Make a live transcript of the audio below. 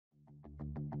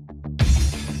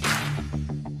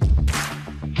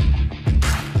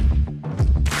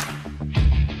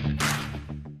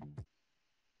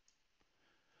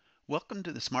Welcome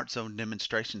to the SmartZone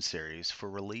demonstration series for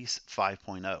Release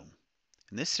 5.0.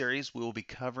 In this series, we will be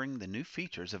covering the new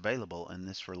features available in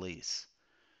this release.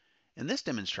 In this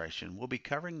demonstration, we'll be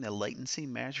covering the latency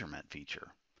measurement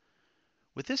feature.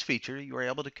 With this feature, you are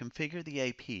able to configure the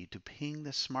AP to ping the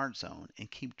SmartZone and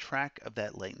keep track of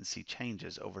that latency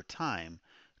changes over time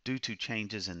due to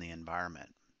changes in the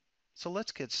environment. So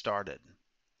let's get started.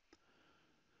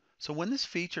 So when this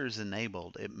feature is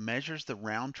enabled, it measures the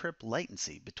round-trip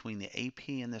latency between the AP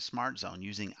and the SmartZone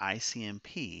using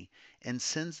ICMP and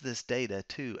sends this data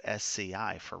to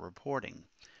SCI for reporting.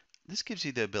 This gives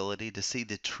you the ability to see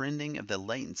the trending of the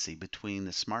latency between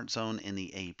the SmartZone and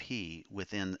the AP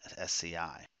within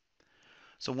SCI.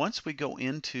 So once we go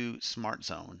into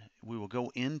SmartZone, we will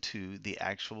go into the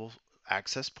actual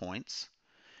access points,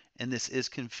 and this is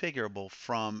configurable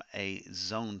from a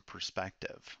zone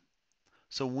perspective.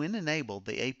 So when enabled,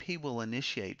 the AP will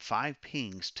initiate 5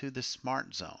 pings to the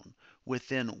SmartZone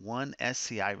within one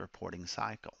SCI reporting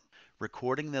cycle,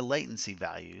 recording the latency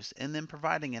values and then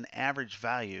providing an average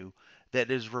value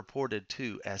that is reported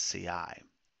to SCI.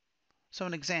 So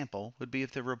an example would be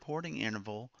if the reporting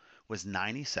interval was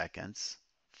 90 seconds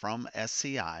from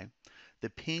SCI, the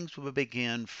pings will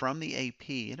begin from the AP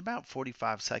in about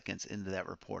 45 seconds into that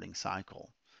reporting cycle.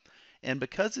 And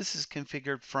because this is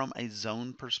configured from a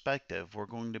zone perspective, we're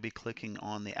going to be clicking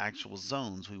on the actual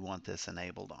zones we want this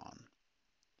enabled on.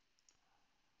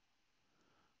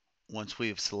 Once we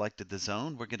have selected the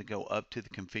zone, we're going to go up to the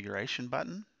configuration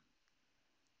button.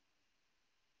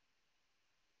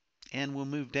 And we'll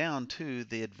move down to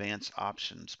the advanced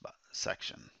options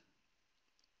section.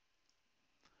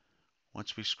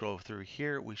 Once we scroll through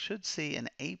here, we should see an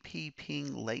AP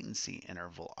ping latency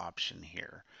interval option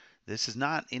here. This is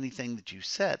not anything that you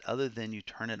set other than you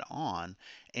turn it on,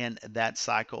 and that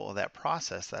cycle or that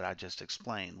process that I just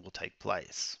explained will take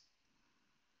place.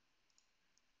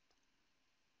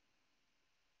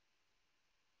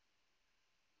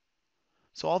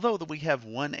 So although we have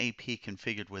one AP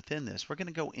configured within this, we're going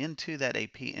to go into that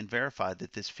AP and verify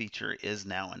that this feature is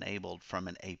now enabled from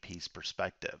an AP's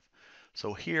perspective.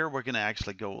 So here we're going to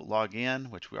actually go log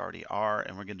in, which we already are,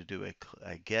 and we're going to do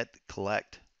a get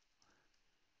collect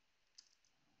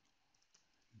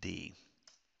D.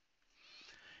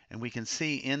 And we can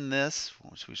see in this,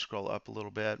 once we scroll up a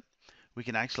little bit, we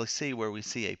can actually see where we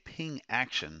see a ping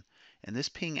action, and this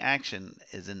ping action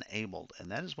is enabled,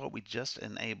 and that is what we just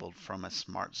enabled from a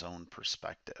SmartZone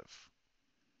perspective.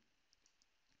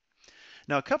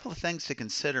 Now, a couple of things to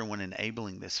consider when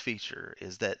enabling this feature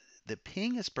is that the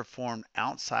ping is performed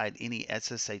outside any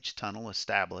SSH tunnel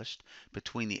established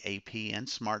between the AP and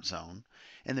SmartZone,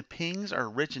 and the pings are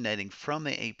originating from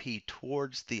the AP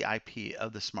towards the IP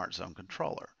of the SmartZone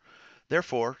controller.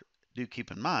 Therefore, do keep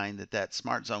in mind that that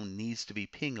SmartZone needs to be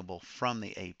pingable from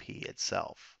the AP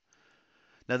itself.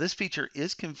 Now, this feature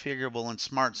is configurable in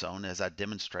SmartZone, as I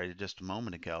demonstrated just a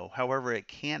moment ago. However, it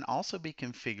can also be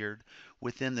configured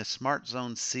within the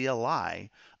SmartZone CLI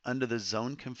under the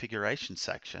Zone Configuration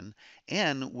section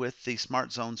and with the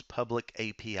SmartZone's Public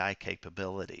API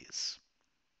capabilities.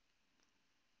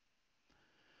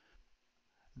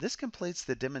 This completes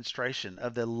the demonstration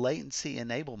of the latency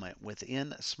enablement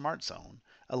within SmartZone,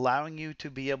 allowing you to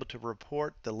be able to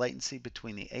report the latency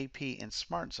between the AP and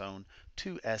SmartZone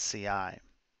to SCI.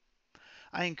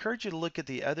 I encourage you to look at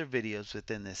the other videos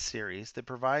within this series that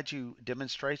provide you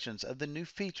demonstrations of the new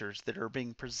features that are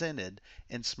being presented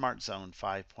in SmartZone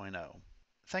 5.0.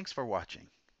 Thanks for watching.